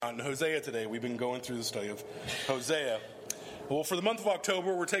not in Hosea today. We've been going through the study of Hosea. Well, for the month of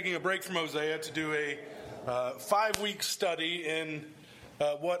October, we're taking a break from Hosea to do a 5-week study in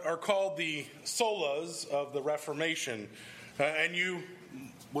what are called the solas of the Reformation. And you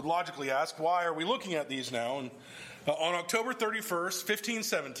would logically ask, why are we looking at these now? And on October 31st,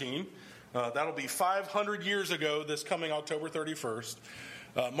 1517, that'll be 500 years ago this coming October 31st,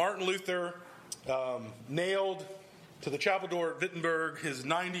 Martin Luther nailed to the chapel door at Wittenberg his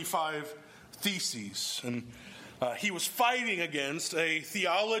 95 Theses. And he was fighting against a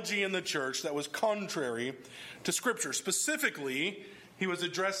theology in the church that was contrary to Scripture. Specifically, he was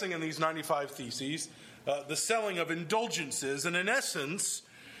addressing in these 95 Theses the selling of indulgences. And in essence,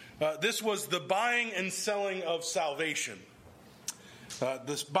 this was the buying and selling of salvation.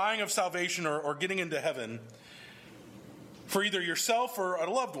 This buying of salvation or getting into heaven for either yourself or a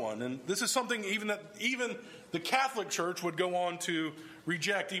loved one. And this is something even the Catholic Church would go on to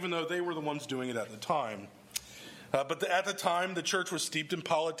reject, even though they were the ones doing it at the time. But at the time, the church was steeped in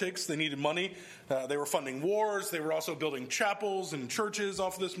politics. They needed money. They were funding wars. They were also building chapels and churches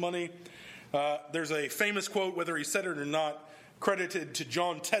off of this money. There's a famous quote, whether he said it or not, credited to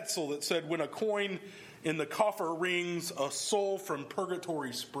John Tetzel that said, "When a coin in the coffer rings, a soul from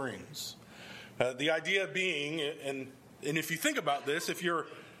purgatory springs." The idea being, and if you think about this, if you're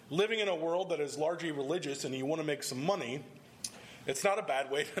living in a world that is largely religious and you want to make some money, it's not a bad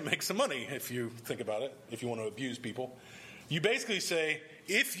way to make some money if you think about it, if you want to abuse people. You basically say,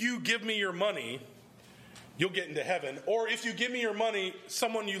 if you give me your money, you'll get into heaven. Or if you give me your money,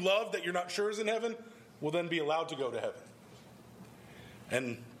 someone you love that you're not sure is in heaven will then be allowed to go to heaven.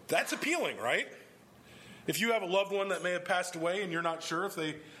 And that's appealing, right? If you have a loved one that may have passed away and you're not sure if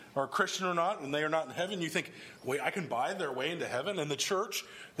they are Christian or not, and they are not in heaven, you think, wait, I can buy their way into heaven? And the church,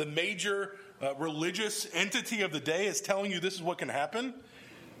 the major religious entity of the day, is telling you this is what can happen?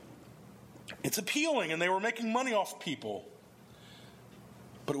 It's appealing, and they were making money off people.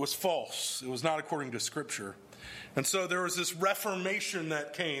 But it was false. It was not according to Scripture. And so there was this Reformation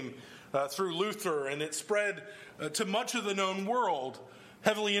that came through Luther, and it spread to much of the known world.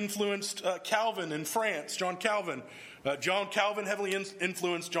 Heavily influenced Calvin in France, John Calvin. John Calvin heavily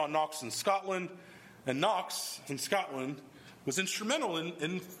influenced John Knox in Scotland. And Knox in Scotland was instrumental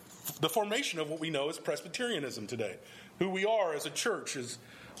in the formation of what we know as Presbyterianism today. Who we are as a church is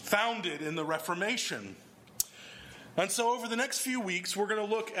founded in the Reformation. And so over the next few weeks, we're going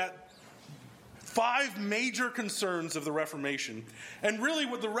to look at 5 major concerns of the Reformation. And really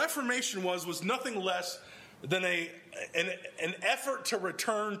what the Reformation was nothing less than an effort to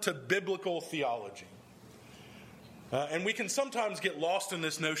return to biblical theology. And we can sometimes get lost in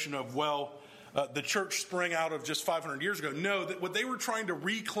this notion of, the church sprang out of just 500 years ago. No, that what they were trying to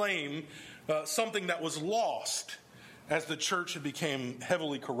reclaim something that was lost as the church had become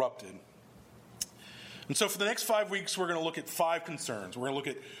heavily corrupted. And so for the next 5 weeks, we're going to look at 5 concerns. We're going to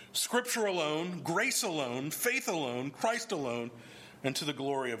look at Scripture alone, grace alone, faith alone, Christ alone, and to the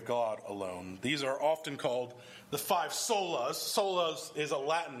glory of God alone. These are often called the 5 solas. Solas is a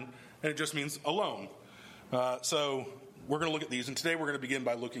Latin, and it just means alone. So we're going to look at these, and today we're going to begin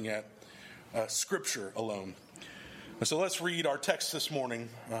by looking at Scripture alone. And so let's read our text this morning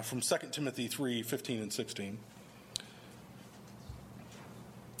from 2 Timothy 3, 15 and 16.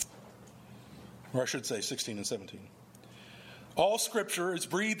 Or I should say 16 and 17. All Scripture is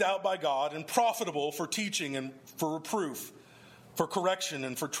breathed out by God and profitable for teaching and for reproof, for correction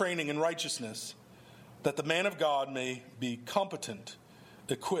and for training in righteousness, that the man of God may be competent,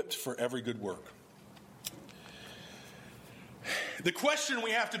 equipped for every good work. The question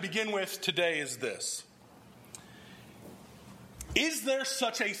we have to begin with today is this: is there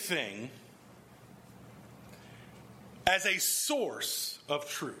such a thing as a source of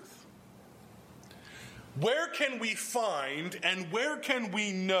truth? Where can we find and where can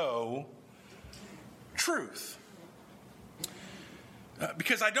we know truth?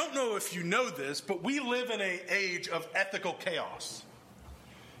 Because I don't know if you know this, but we live in an age of ethical chaos.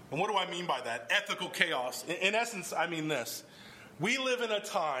 And what do I mean by that? Ethical chaos. In essence, I mean this. We live in a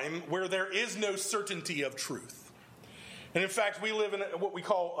time where there is no certainty of truth. And in fact, we live in what we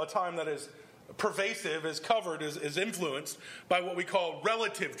call a time that is pervasive, is covered, is influenced by what we call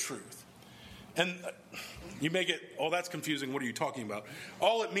relative truth. And you may get, that's confusing. What are you talking about?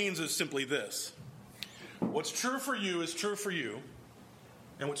 All it means is simply this. What's true for you is true for you.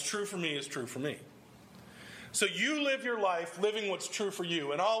 And what's true for me is true for me. So you live your life living what's true for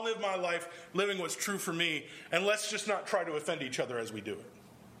you, and I'll live my life living what's true for me, and let's just not try to offend each other as we do it.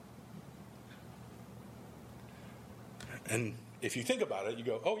 And if you think about it, you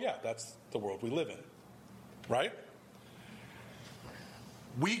go, oh yeah, that's the world we live in, right?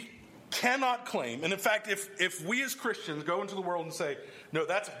 We cannot claim, and in fact, if we as Christians go into the world and say, no,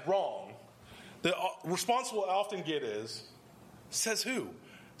 that's wrong, the response we'll often get is, says who?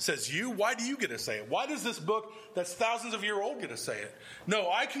 Says you? Why do you get to say it? Why does this book that's thousands of years old get to say it? No,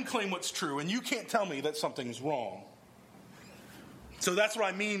 I can claim what's true, and you can't tell me that something's wrong. So that's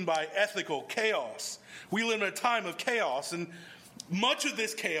what I mean by ethical chaos. We live in a time of chaos, and much of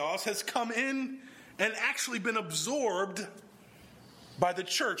this chaos has come in and actually been absorbed by the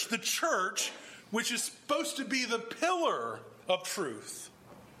church. The church, which is supposed to be the pillar of truth,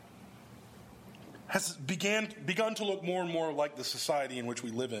 has begun to look more and more like the society in which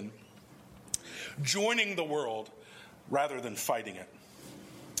we live in, joining the world rather than fighting it.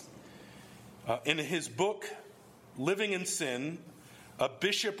 In his book, Living in Sin, A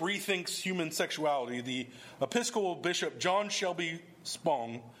Bishop Rethinks Human Sexuality, the Episcopal Bishop John Shelby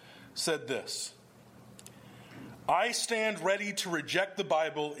Spong said this: I stand ready to reject the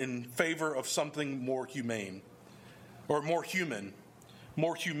Bible in favor of something more humane, or more human,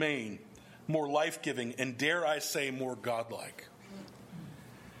 more humane, more life-giving, and dare I say, more godlike.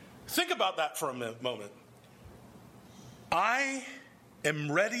 Think about that for a moment. I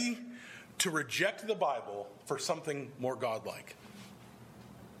am ready to reject the Bible for something more godlike.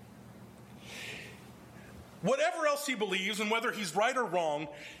 Whatever else he believes, and whether he's right or wrong,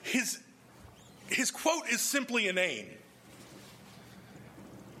 his quote is simply inane.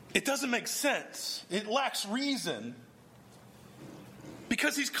 It doesn't make sense. It lacks reason.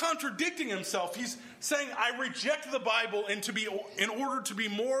 Because he's contradicting himself. He's saying, I reject the Bible in order to be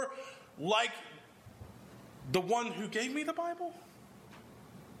more like the one who gave me the Bible?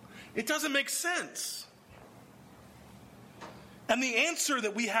 It doesn't make sense. And the answer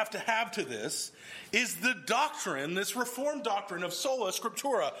that we have to this is the doctrine, this Reformed doctrine of sola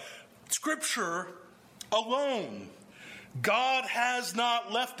scriptura, Scripture alone. God has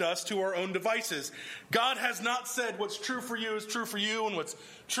not left us to our own devices. God has not said what's true for you is true for you, and what's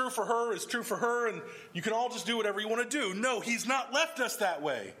true for her is true for her, and you can all just do whatever you want to do. No, he's not left us that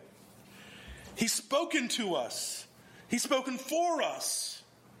way. He's spoken to us. He's spoken for us.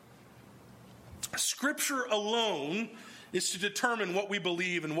 Scripture alone is to determine what we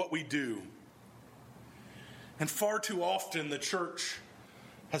believe and what we do. And far too often the church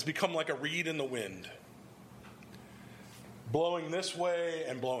has become like a reed in the wind, blowing this way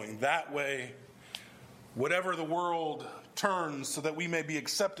and blowing that way, whatever the world turns so that we may be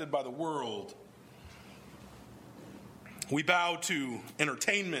accepted by the world. We bow to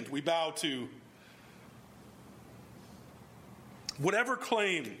entertainment. We bow to whatever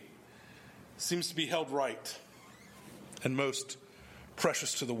claim seems to be held right and most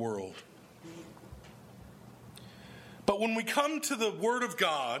precious to the world. But when we come to the Word of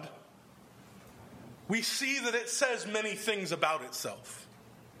God, we see that it says many things about itself.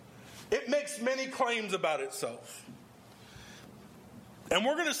 It makes many claims about itself. And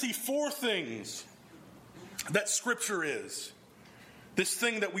we're going to see four things that Scripture is. This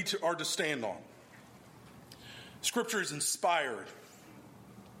thing that we are to stand on. Scripture is inspired.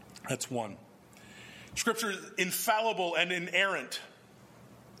 That's one. Scripture is infallible and inerrant.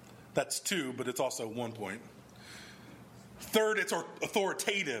 That's two, but it's also 1 point. Third, it's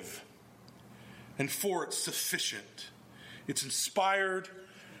authoritative. And four, it's sufficient. It's inspired,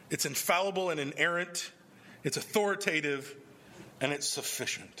 it's infallible and inerrant, it's authoritative, and it's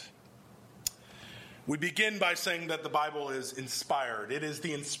sufficient. We begin by saying that the Bible is inspired. It is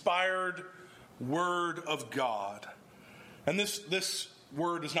the inspired Word of God. And this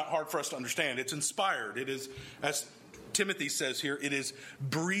word is not hard for us to understand. It's inspired. It is, as Timothy says here, it is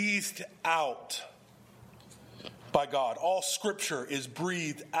breathed out by God. All Scripture is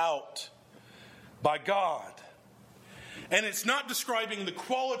breathed out by God. And it's not describing the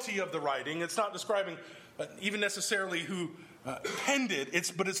quality of the writing. It's not describing even necessarily who penned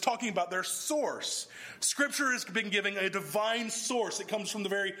it. But it's talking about their source. Scripture has been given a divine source. It comes from the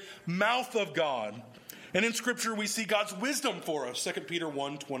very mouth of God. And in Scripture we see God's wisdom for us. 2 Peter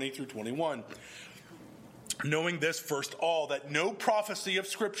 1, 20 through 21. Knowing this, first all, that no prophecy of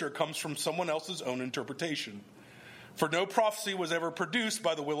Scripture comes from someone else's own interpretation. For no prophecy was ever produced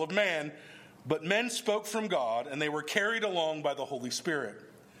by the will of man, but men spoke from God, and they were carried along by the Holy Spirit.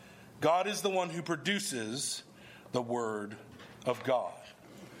 God is the one who produces the Word of God.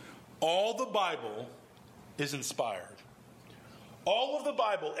 All the Bible is inspired. All of the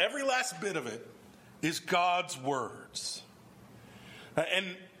Bible, every last bit of it, is God's words. And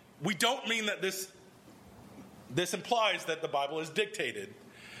we don't mean that this implies that the Bible is dictated.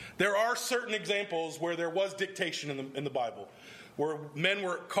 There are certain examples where there was dictation in the Bible, where men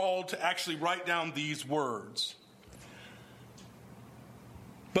were called to actually write down these words.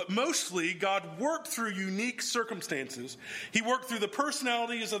 But mostly, God worked through unique circumstances. He worked through the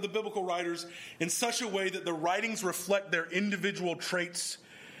personalities of the biblical writers in such a way that the writings reflect their individual traits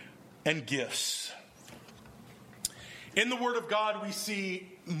and gifts. In the Word of God, we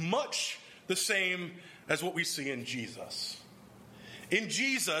see much the same as what we see in Jesus. In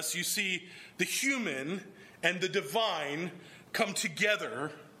Jesus, you see the human and the divine come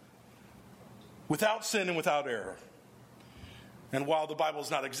together without sin and without error. And while the Bible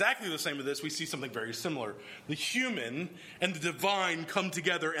is not exactly the same as this, we see something very similar. The human and the divine come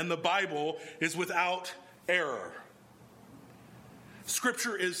together, and the Bible is without error.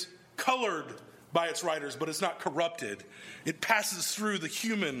 Scripture is colored by its writers, but it's not corrupted. It passes through the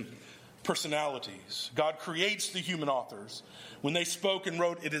human personalities. God creates the human authors. When they spoke and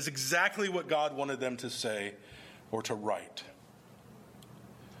wrote, it is exactly what God wanted them to say or to write.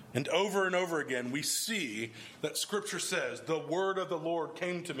 And over again, we see that Scripture says, the word of the Lord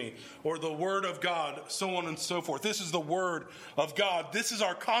came to me, or the word of God, so on and so forth. This is the word of God. This is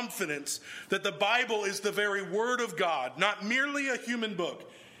our confidence that the Bible is the very word of God, not merely a human book.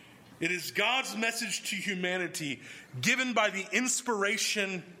 It is God's message to humanity, given by the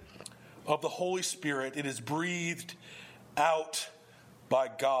inspiration of the Holy Spirit. It is breathed out by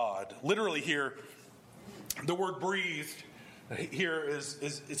God. Literally here, the word breathed here is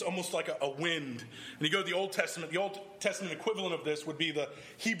it's almost like a wind. And you go to the Old Testament equivalent of this would be the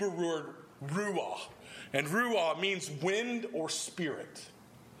Hebrew word ruah. And ruah means wind or spirit.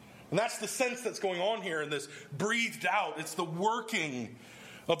 And that's the sense that's going on here in this breathed out. It's the working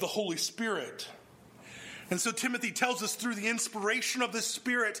of the Holy Spirit. And so Timothy tells us through the inspiration of the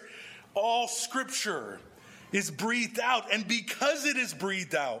Spirit, all Scripture is breathed out. And because it is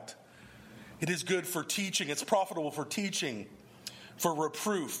breathed out, it is good for teaching. It's profitable for teaching, for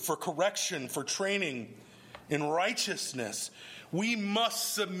reproof, for correction, for training in righteousness. We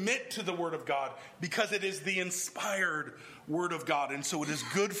must submit to the Word of God because it is the inspired Word of God. And so it is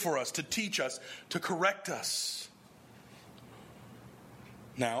good for us to teach us, to correct us.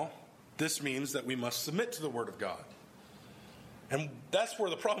 Now, this means that we must submit to the Word of God. And that's where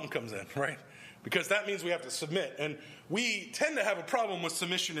the problem comes in, right? Because that means we have to submit. And we tend to have a problem with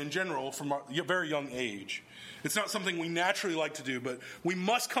submission in general from a very young age. It's not something we naturally like to do, but we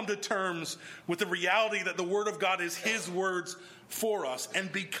must come to terms with the reality that the Word of God is His words for us.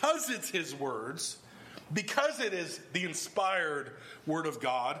 And because it's His words, because it is the inspired Word of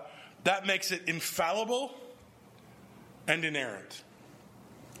God, that makes it infallible and inerrant.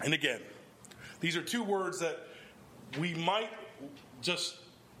 And again, these are two words that we might just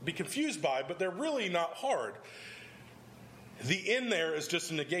be confused by, but they're really not hard. The in there is just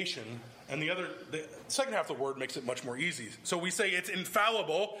a negation, and the second half of the word makes it much more easy. So we say it's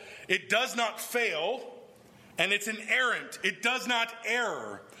infallible, it does not fail, and it's inerrant. It does not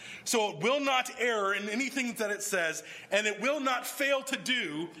err. So it will not err in anything that it says, and it will not fail to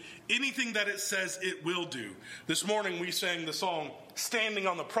do anything that it says it will do. This morning we sang the song, Standing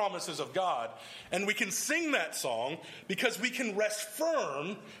on the Promises of God. And we can sing that song because we can rest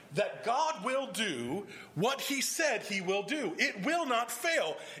firm that God will do what He said He will do. It will not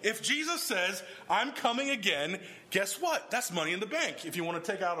fail. If Jesus says, I'm coming again, guess what? That's money in the bank. If you want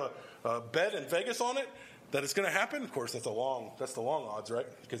to take out a bet in Vegas on it, that it's going to happen, of course, that's the long odds, right?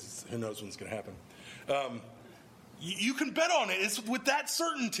 Because who knows when it's going to happen. You can bet on it. It's with that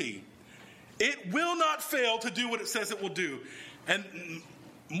certainty. It will not fail to do what it says it will do. And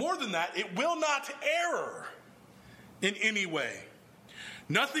more than that, it will not err in any way.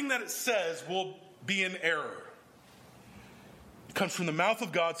 Nothing that it says will be in error. It comes from the mouth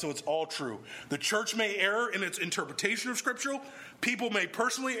of God, so it's all true. The church may err in its interpretation of Scripture. People may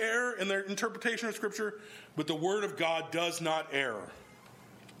personally err in their interpretation of Scripture, but the Word of God does not err.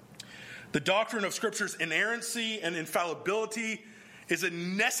 The doctrine of Scripture's inerrancy and infallibility is a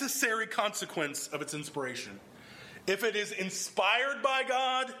necessary consequence of its inspiration. If it is inspired by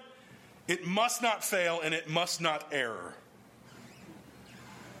God, it must not fail and it must not err.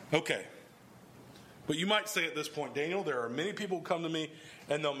 Okay. But you might say at this point, Daniel, there are many people who come to me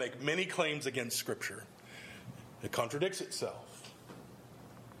and they'll make many claims against Scripture. It contradicts itself.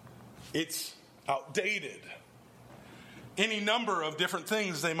 It's outdated. Any number of different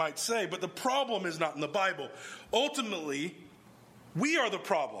things they might say, but the problem is not in the Bible. Ultimately, we are the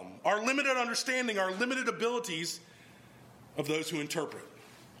problem. Our limited understanding, our limited abilities of those who interpret.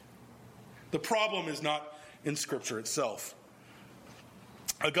 The problem is not in Scripture itself.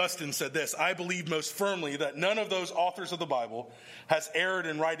 Augustine said this, I believe most firmly that none of those authors of the Bible has erred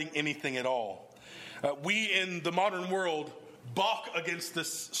in writing anything at all. We in the modern world balk against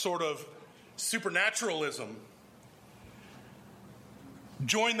this sort of supernaturalism.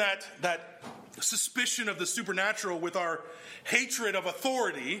 join that suspicion of the supernatural with our hatred of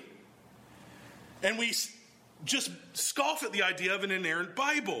authority, and we just scoff at the idea of an inerrant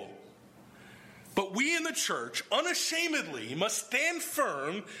Bible. But we in the church unashamedly must stand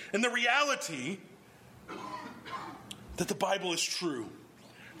firm in the reality that the Bible is true,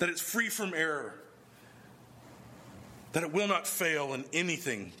 that it's free from error, that it will not fail in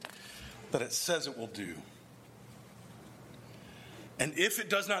anything that it says it will do. And if it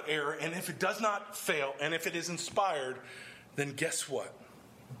does not err, and if it does not fail, and if it is inspired, then guess what?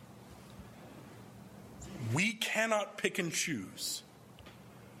 We cannot pick and choose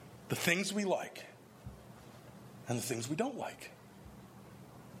the things we like and the things we don't like.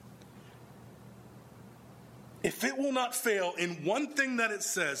 If it will not fail in one thing that it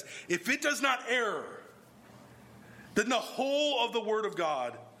says, if it does not err, then the whole of the Word of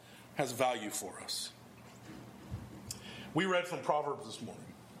God has value for us. We read from Proverbs this morning.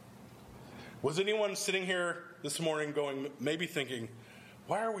 Was anyone sitting here this morning going, maybe thinking,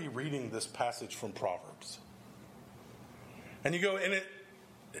 why are we reading this passage from Proverbs? And you go,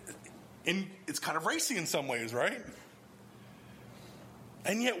 it's kind of racy in some ways, right?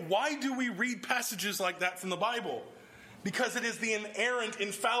 And yet, why do we read passages like that from the Bible? Because it is the inerrant,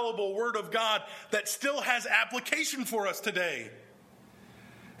 infallible Word of God that still has application for us today.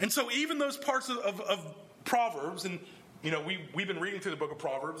 And so even those parts of Proverbs, and we've been reading through the book of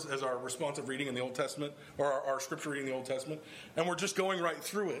Proverbs as our responsive reading in the Old Testament, or our scripture reading in the Old Testament, and we're just going right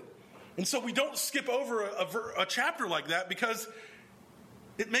through it. And so we don't skip over a chapter like that because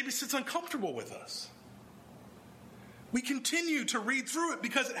it maybe sits uncomfortable with us. We continue to read through it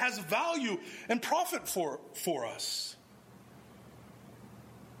because it has value and profit for us.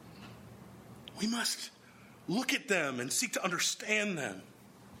 We must look at them and seek to understand them.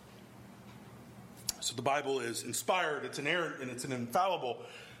 So the Bible is inspired, it's inerrant, and it's an infallible.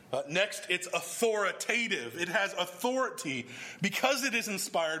 Next, it's authoritative. It has authority. Because it is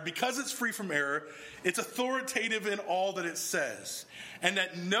inspired, because it's free from error, it's authoritative in all that it says. And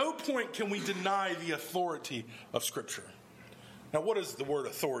at no point can we deny the authority of Scripture. Now, what does the word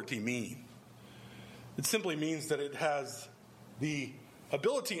authority mean? It simply means that it has the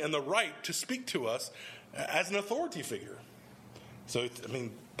ability and the right to speak to us as an authority figure. So,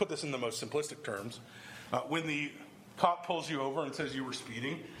 put this in the most simplistic terms. When the cop pulls you over and says you were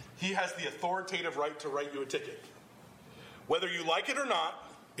speeding, he has the authoritative right to write you a ticket. Whether you like it or not,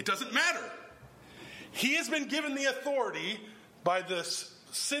 it doesn't matter. He has been given the authority by this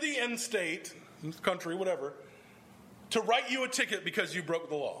city and state, country, whatever, to write you a ticket because you broke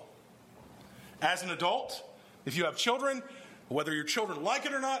the law. As an adult, if you have children, whether your children like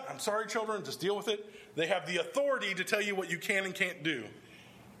it or not, I'm sorry, children, just deal with it. They have the authority to tell you what you can and can't do.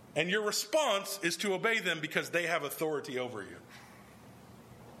 And your response is to obey them because they have authority over you.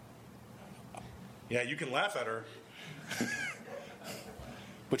 Yeah, you can laugh at her.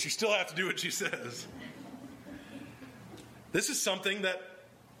 But you still have to do what she says. This is something that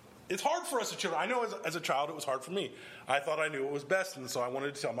it's hard for us as children. I know as a child it was hard for me. I thought I knew what was best, and so I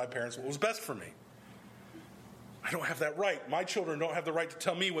wanted to tell my parents what was best for me. I don't have that right. My children don't have the right to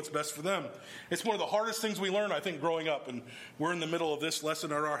tell me what's best for them. It's one of the hardest things we learn, I think, growing up, and we're in the middle of this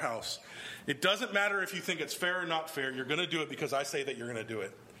lesson at our house. It doesn't matter if you think it's fair or not fair. You're going to do it because I say that you're going to do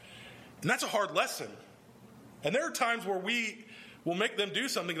it. And that's a hard lesson. And there are times where we will make them do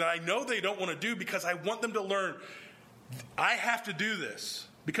something that I know they don't want to do because I want them to learn, I have to do this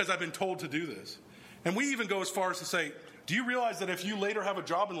because I've been told to do this. And we even go as far as to say, do you realize that if you later have a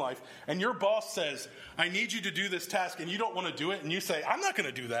job in life and your boss says, I need you to do this task, and you don't want to do it, and you say, I'm not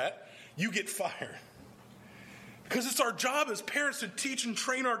going to do that, you get fired. Because it's our job as parents to teach and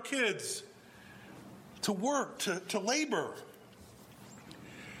train our kids to work, to labor.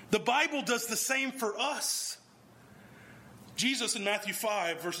 The Bible does the same for us. Jesus in Matthew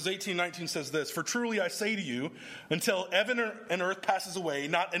 5, verses 18 and 19 says this, For truly I say to you, until heaven and earth passes away,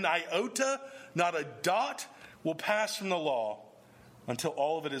 not an iota, not a dot will pass from the law until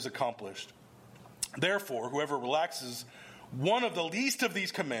all of it is accomplished. Therefore, whoever relaxes one of the least of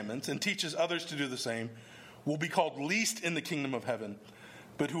these commandments and teaches others to do the same will be called least in the kingdom of heaven.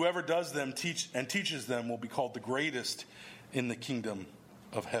 But whoever does them teaches them will be called the greatest in the kingdom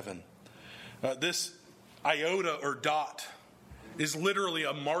of heaven. This iota or dot is literally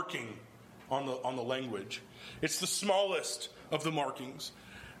a marking on the language. It's the smallest of the markings.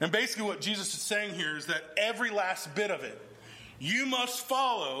 And basically what Jesus is saying here is that every last bit of it, you must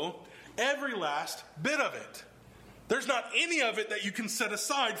follow every last bit of it. There's not any of it that you can set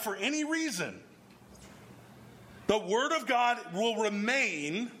aside for any reason. The Word of God will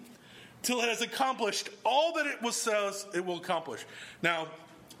remain till it has accomplished all that it says it will accomplish. Now,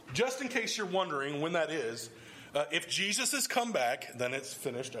 just in case you're wondering when that is, if Jesus has come back, then it's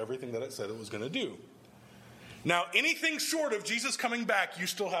finished everything that it said it was going to do. Now, anything short of Jesus coming back, you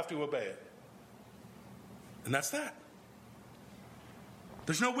still have to obey it. And that's that.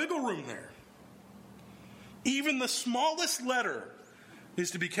 There's no wiggle room there. Even the smallest letter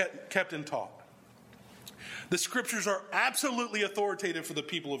is to be kept and taught. The scriptures are absolutely authoritative for the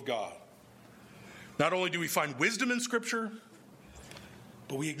people of God. Not only do we find wisdom in scripture,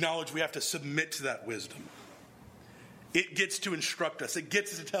 but we acknowledge we have to submit to that wisdom. It gets to instruct us. It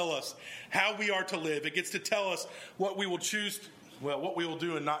gets to tell us how we are to live. It gets to tell us what we will choose, what we will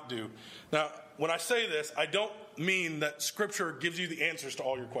do and not do. Now, when I say this, I don't mean that Scripture gives you the answers to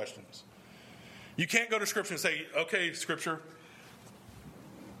all your questions. You can't go to Scripture and say, okay, Scripture,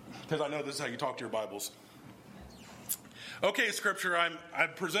 because I know this is how you talk to your Bibles. Okay, Scripture, I'm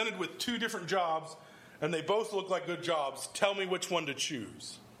presented with 2 different jobs, and they both look like good jobs. Tell me which one to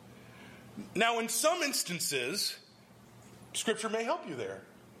choose. Now, in some instances, Scripture may help you there.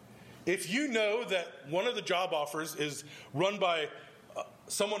 If you know that one of the job offers is run by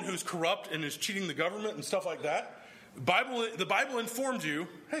someone who's corrupt and is cheating the government and stuff like that, the Bible informs you,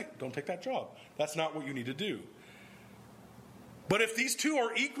 hey, don't take that job. That's not what you need to do. But if these 2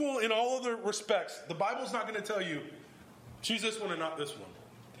 are equal in all other respects, the Bible's not going to tell you, choose this one and not this one.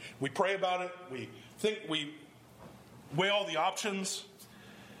 We pray about it. We think, we weigh all the options.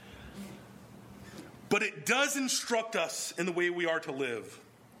 But it does instruct us in the way we are to live.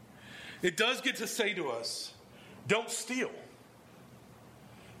 It does get to say to us, don't steal.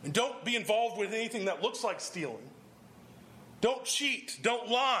 And don't be involved with anything that looks like stealing. Don't cheat. Don't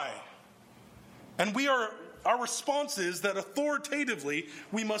lie. And our response is that authoritatively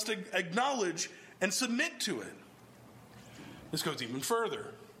we must acknowledge and submit to it. This goes even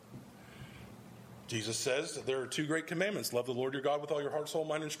further. Jesus says that there are 2 great commandments. Love the Lord your God with all your heart, soul,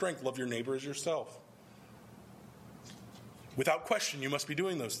 mind, and strength. Love your neighbor as yourself. Without question, you must be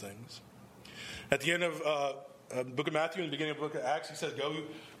doing those things. At the end of the book of Matthew and the beginning of the book of Acts, he says,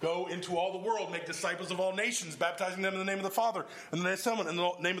 go into all the world, make disciples of all nations, baptizing them in the name of the Father, and the name of the Son, and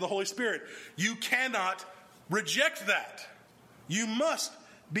the name of the Holy Spirit. You cannot reject that. You must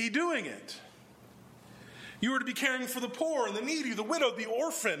be doing it. You are to be caring for the poor and the needy, the widow, the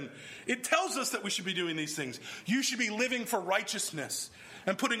orphan. It tells us that we should be doing these things. You should be living for righteousness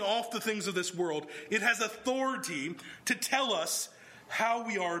and putting off the things of this world. It has authority to tell us how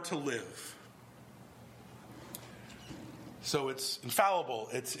we are to live. So it's infallible,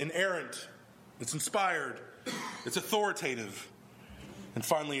 it's inerrant, it's inspired, it's authoritative, and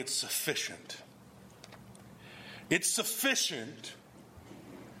finally it's sufficient. It's sufficient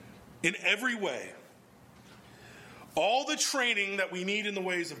in every way. All the training that we need in the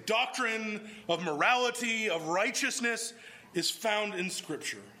ways of doctrine, of morality, of righteousness is found in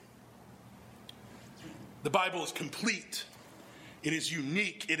Scripture. The Bible is complete. It is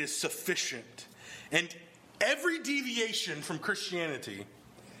unique. It is sufficient. And every deviation from Christianity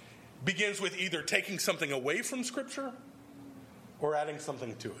begins with either taking something away from Scripture or adding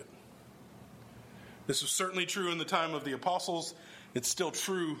something to it. This was certainly true in the time of the apostles. It's still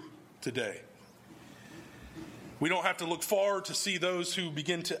true today. We don't have to look far to see those who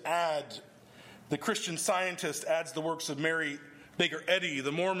begin to add. The Christian Scientist adds the works of Mary Baker Eddy.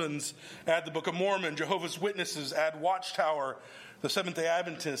 The Mormons add the Book of Mormon. Jehovah's Witnesses add Watchtower. The Seventh-day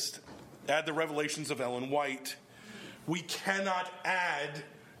Adventists add the Revelations of Ellen White. We cannot add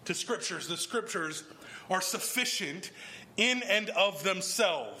to Scriptures. The Scriptures are sufficient in and of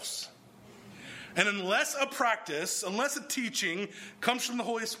themselves. And unless a practice, unless a teaching comes from the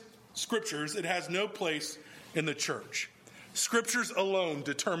Holy Scriptures, it has no place in the church. Scriptures alone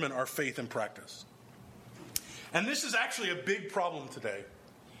determine our faith and practice. And this is actually a big problem today.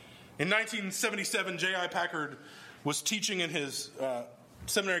 In 1977, J.I. Packard was teaching in his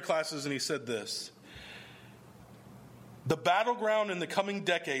seminary classes, and he said this: the battleground in the coming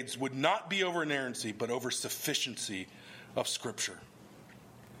decades would not be over inerrancy, but over sufficiency of Scripture.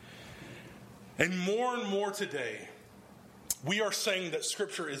 And more today, we are saying that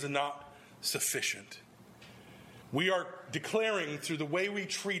Scripture is not sufficient. We are declaring through the way we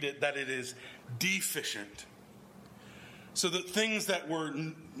treat it that it is deficient. So that things that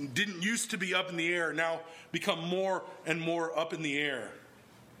didn't used to be up in the air now become more and more up in the air.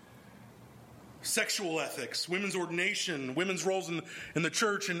 Sexual ethics, women's ordination, women's roles in the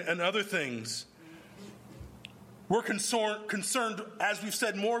church, and other things. We're concerned, as we've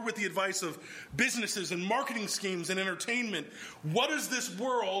said, more with the advice of businesses and marketing schemes and entertainment. What does this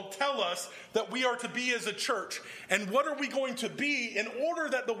world tell us that we are to be as a church? And what are we going to be in order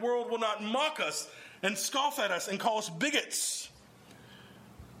that the world will not mock us and scoff at us and call us bigots?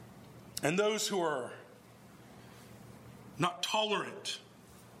 And those who are not tolerant.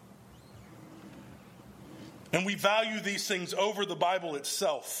 And we value these things over the Bible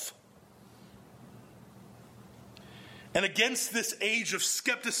itself. And against this age of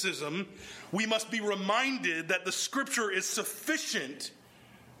skepticism, we must be reminded that the Scripture is sufficient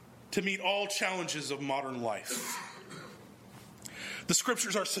to meet all challenges of modern life. The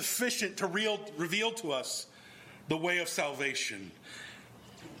Scriptures are sufficient to reveal to us the way of salvation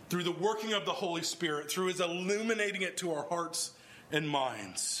through the working of the Holy Spirit, through His illuminating it to our hearts and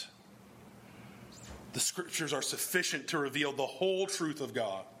minds. The Scriptures are sufficient to reveal the whole truth of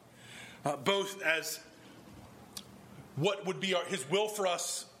God, both as what would be His will for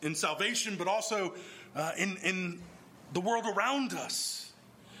us in salvation, but also in the world around us.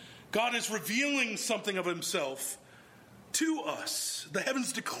 God is revealing something of Himself to us. The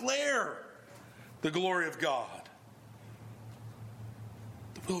heavens declare the glory of God.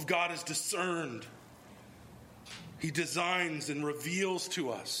 The will of God is discerned. He designs and reveals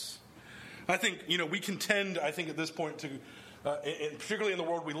to us. I think, we can tend, at this point to, particularly in the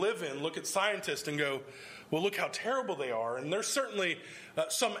world we live in, look at scientists and go, well, look how terrible they are. And there's certainly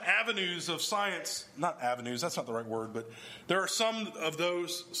some avenues of science, not avenues, that's not the right word, but there are some of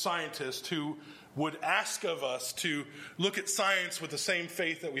those scientists who would ask of us to look at science with the same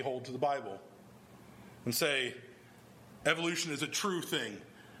faith that we hold to the Bible and say, evolution is a true thing.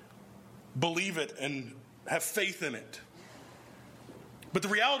 Believe it and have faith in it. But the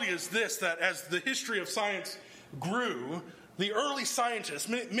reality is this, that as the history of science grew, the early scientists,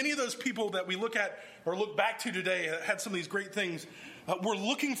 many of those people that we look at or look back to today that had some of these great things, were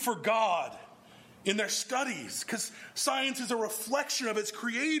looking for God in their studies because science is a reflection of its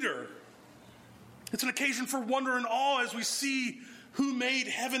creator. It's an occasion for wonder and awe as we see who made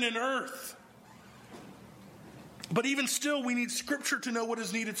heaven and earth. But even still, we need Scripture to know what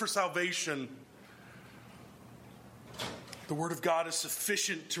is needed for salvation. The Word of God is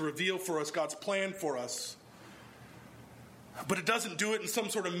sufficient to reveal for us God's plan for us. But it doesn't do it in some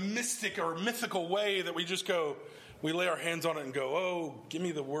sort of mystic or mythical way that we lay our hands on it and go, oh, give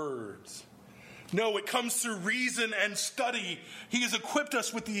me the words. No, it comes through reason and study. He has equipped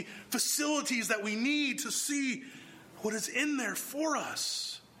us with the facilities that we need to see what is in there for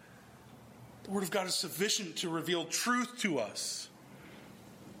us. The Word of God is sufficient to reveal truth to us.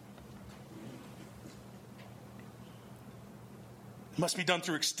 It must be done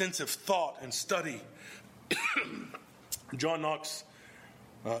through extensive thought and study. John Knox,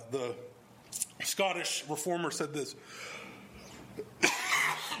 the Scottish reformer, said this.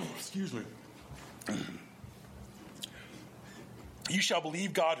 Excuse me. You shall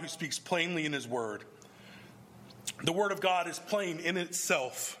believe God who speaks plainly in His Word. The Word of God is plain in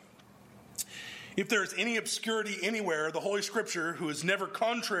itself. If there is any obscurity anywhere, the Holy Scripture, who is never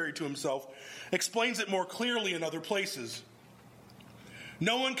contrary to Himself, explains it more clearly in other places.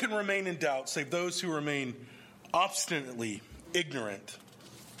 No one can remain in doubt save those who remain obstinately ignorant.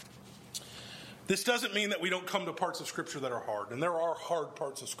 This doesn't mean that we don't come to parts of Scripture that are hard, and there are hard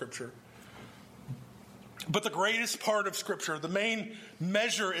parts of Scripture. But the greatest part of Scripture, the main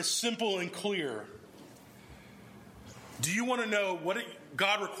measure, is simple and clear. Do you want to know what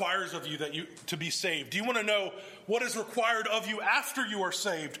God requires of you to be saved? Do you want to know what is required of you after you are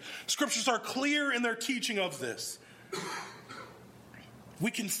saved? Scriptures are clear in their teaching of this.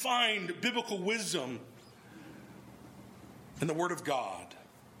 We can find biblical wisdom in the Word of God.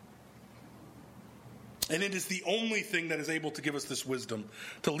 And it is the only thing that is able to give us this wisdom,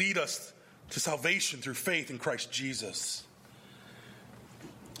 to lead us to salvation through faith in Christ Jesus.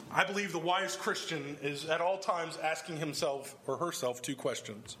 I believe the wise Christian is at all times asking himself or herself two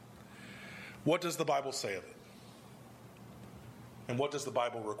questions. What does the Bible say of it? And what does the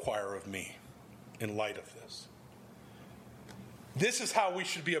Bible require of me in light of this? This is how we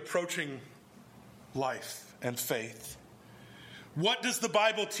should be approaching life and faith. What does the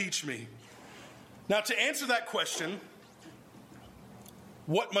Bible teach me? Now, to answer that question,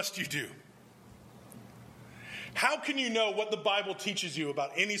 what must you do? How can you know what the Bible teaches you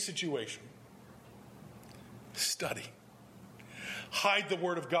about any situation? Study. Hide the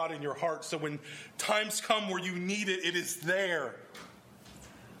Word of God in your heart so when times come where you need it, it is there.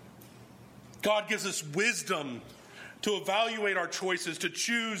 God gives us wisdom to evaluate our choices, to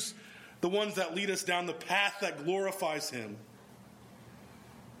choose the ones that lead us down the path that glorifies Him.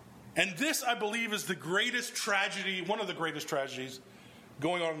 And this, I believe, is the greatest tragedy, one of the greatest tragedies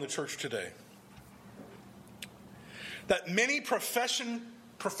going on in the church today. That many professing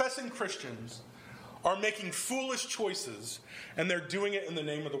Christians are making foolish choices, and they're doing it in the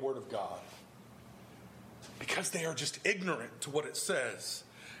name of the Word of God. Because they are just ignorant to what it says.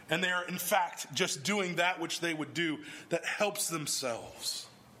 And they are, in fact, just doing that which they would do that helps themselves.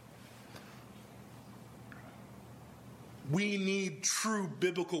 We need true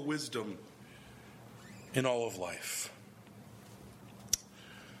biblical wisdom in all of life.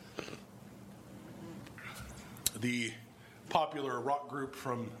 The popular rock group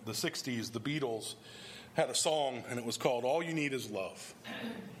from the 60s, the Beatles, had a song, and it was called All You Need Is Love.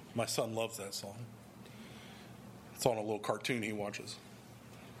 My son loves that song. It's on a little cartoon he watches.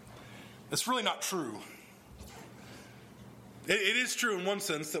 It's really not true. It is true in one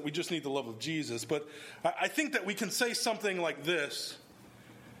sense that we just need the love of Jesus, but I think that we can say something like this: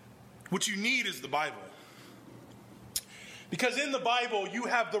 what you need is the Bible. Because in the Bible, you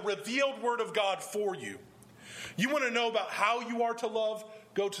have the revealed Word of God for you. You want to know about how you are to love?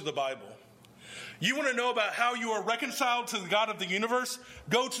 Go to the Bible. You want to know about how you are reconciled to the God of the universe?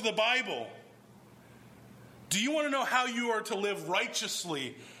 Go to the Bible. Do you want to know how you are to live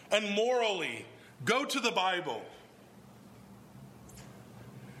righteously and morally? Go to the Bible.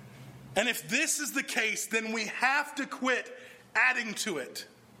 And if this is the case, then we have to quit adding to it.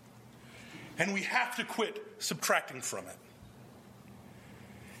 And we have to quit subtracting from it.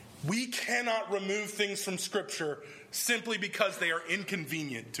 We cannot remove things from Scripture simply because they are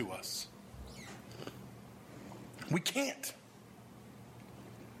inconvenient to us. We can't.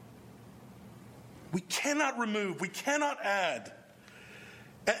 We cannot remove. We cannot add.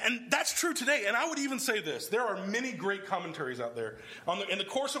 And that's true today. And I would even say this. There are many great commentaries out there. In the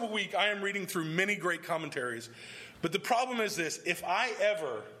course of a week, I am reading through many great commentaries. But the problem is this. If I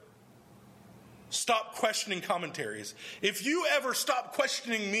ever stop questioning commentaries, if you ever stop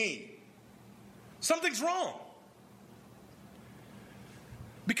questioning me, something's wrong.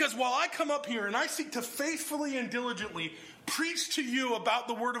 Because while I come up here and I seek to faithfully and diligently preach to you about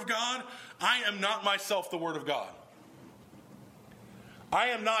the Word of God, I am not myself the Word of God. I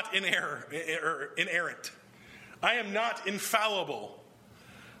am not inerrant. I am not infallible.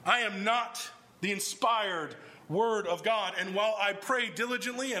 I am not the inspired Word of God. And while I pray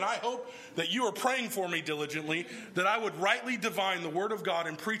diligently, and I hope that you are praying for me diligently, that I would rightly divine the Word of God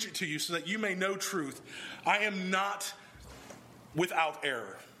and preach it to you so that you may know truth, I am not without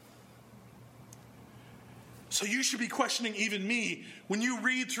error. So you should be questioning even me when you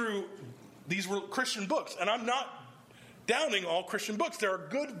read through these Christian books. And I'm not downing all Christian books. There are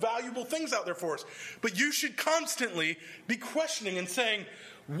good, valuable things out there for us. But you should constantly be questioning and saying,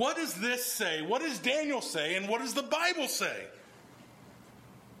 what does this say? What does Daniel say? And what does the Bible say?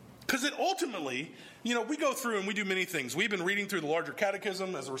 Because it ultimately, we go through and we do many things. We've been reading through the larger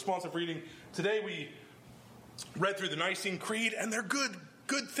catechism as a responsive reading. Today we read through the Nicene Creed, and they're good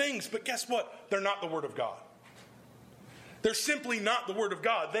things. But guess what? They're not the Word of God. They're simply not the Word of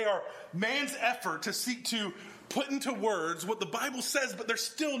God. They are man's effort to seek to put into words what the Bible says, but they're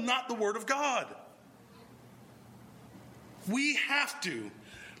still not the Word of God. We have to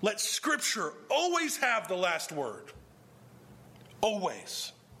let Scripture always have the last word.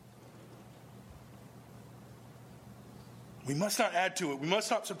 Always. We must not add to it. We must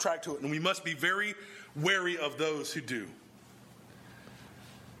not subtract to it. And we must be very wary of those who do.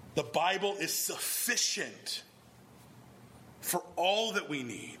 The Bible is sufficient for all that we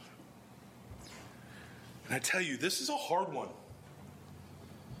need. And I tell you, this is a hard one.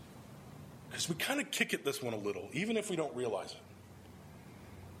 Because we kind of kick at this one a little, even if we don't realize it.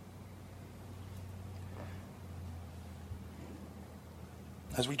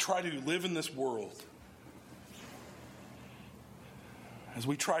 As we try to live in this world, as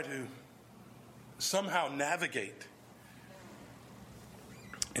we try to somehow navigate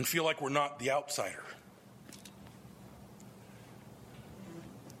and feel like we're not the outsider,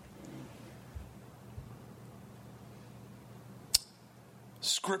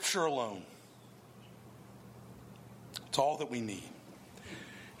 Scripture alone, it's all that we need.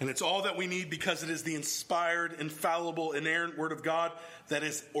 And it's all that we need because it is the inspired, infallible, inerrant Word of God that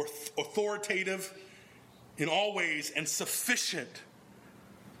is authoritative in all ways and sufficient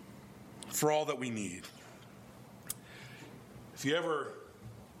for all that we need. If you ever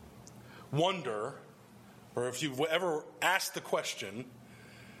wonder, or if you've ever asked the question,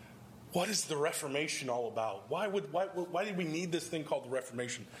 what is the Reformation all about? Why did we need this thing called the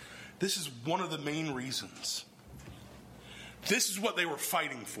Reformation? This is one of the main reasons. This is what they were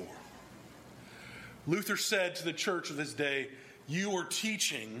fighting for. Luther said to the church of his day, you are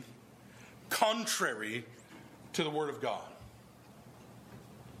teaching contrary to the Word of God.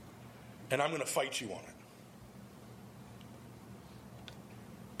 And I'm going to fight you on it.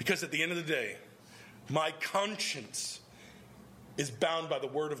 Because at the end of the day, my conscience is bound by the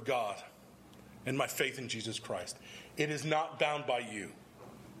Word of God and my faith in Jesus Christ. It is not bound by you.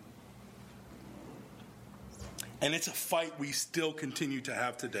 And it's a fight we still continue to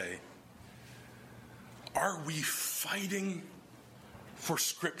have today. Are we fighting for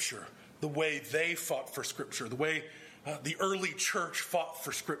Scripture the way they fought for Scripture, the way the early church fought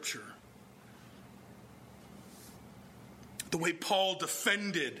for Scripture? The way Paul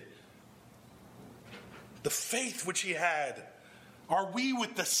defended the faith which he had. Are we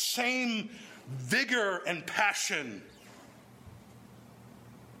with the same vigor and passion?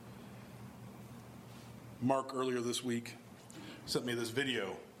 Mark earlier this week sent me this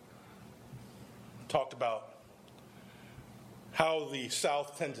video. Talked about how the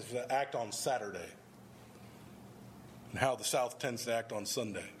South tends to act on Saturday and how the South tends to act on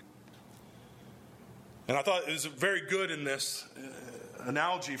Sunday. And I thought it was very good in this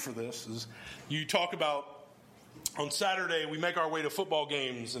analogy for this. Is you talk about on Saturday we make our way to football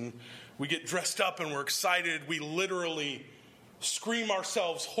games and we get dressed up and we're excited. We literally scream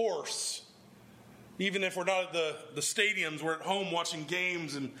ourselves hoarse. Even if we're not at the stadiums, we're at home watching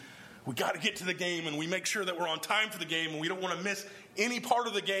games and we got to get to the game and we make sure that we're on time for the game and we don't want to miss any part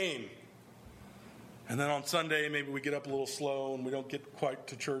of the game. And then on Sunday, maybe we get up a little slow and we don't get quite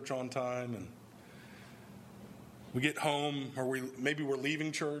to church on time and we get home, or maybe we're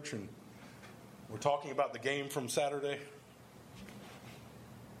leaving church and we're talking about the game from Saturday.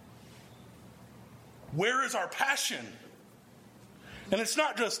 Where is our passion? And it's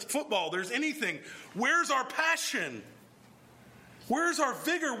not just football. There's anything. Where's our passion? Where's our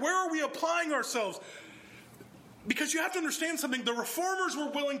vigor? Where are we applying ourselves? Because you have to understand something. The reformers were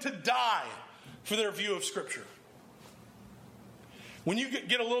willing to die for their view of Scripture. When you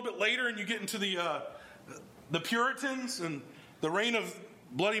get a little bit later and you get into the Puritans and the reign of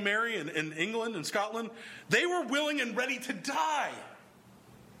Bloody Mary in England and Scotland, they were willing and ready to die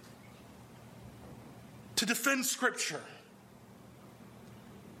to defend Scripture.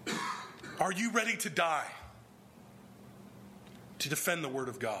 Are you ready to die to defend the Word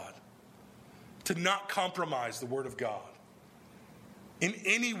of God? To not compromise the Word of God in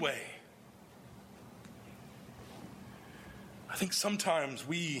any way? I think sometimes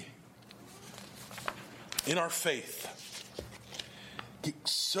we, in our faith, get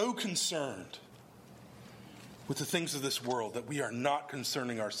so concerned with the things of this world that we are not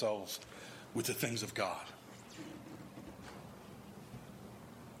concerning ourselves with the things of God.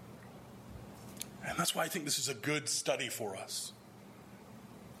 And that's why I think this is a good study for us.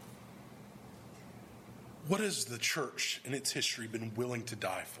 What has the church in its history been willing to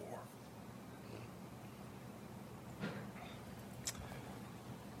die for?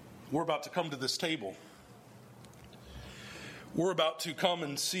 We're about to come to this table. We're about to come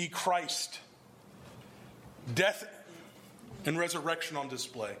and see Christ, death and resurrection on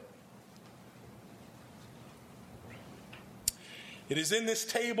display. It is in this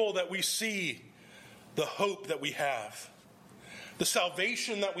table that we see the hope that we have, the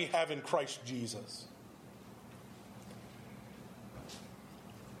salvation that we have in Christ Jesus.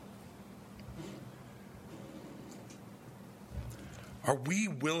 Are we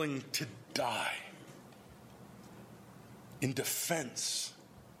willing to die in defense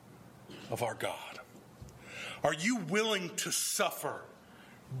of our God? Are you willing to suffer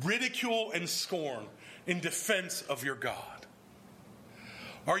ridicule and scorn in defense of your God?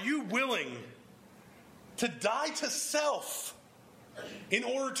 Are you willing to die to self in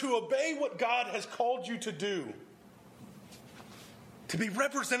order to obey what God has called you to do? To be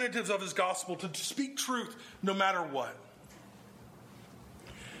representatives of His gospel, to speak truth no matter what.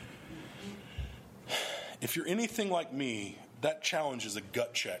 If you're anything like me, that challenge is a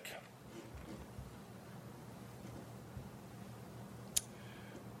gut check.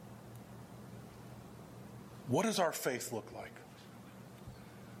 What does our faith look like?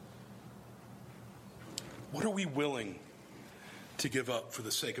 What are we willing to give up for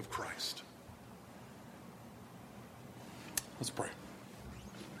the sake of Christ? Let's pray.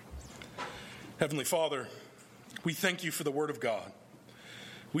 Heavenly Father, we thank you for the Word of God.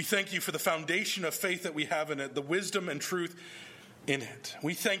 We thank you for the foundation of faith that we have in it, the wisdom and truth in it.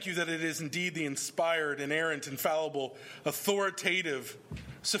 We thank you that it is indeed the inspired, inerrant, infallible, authoritative,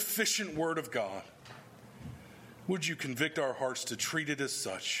 sufficient Word of God. Would you convict our hearts to treat it as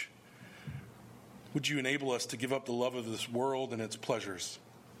such? Would you enable us to give up the love of this world and its pleasures,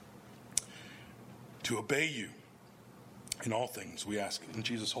 to obey you in all things, we ask in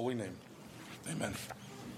Jesus' holy name. Amen.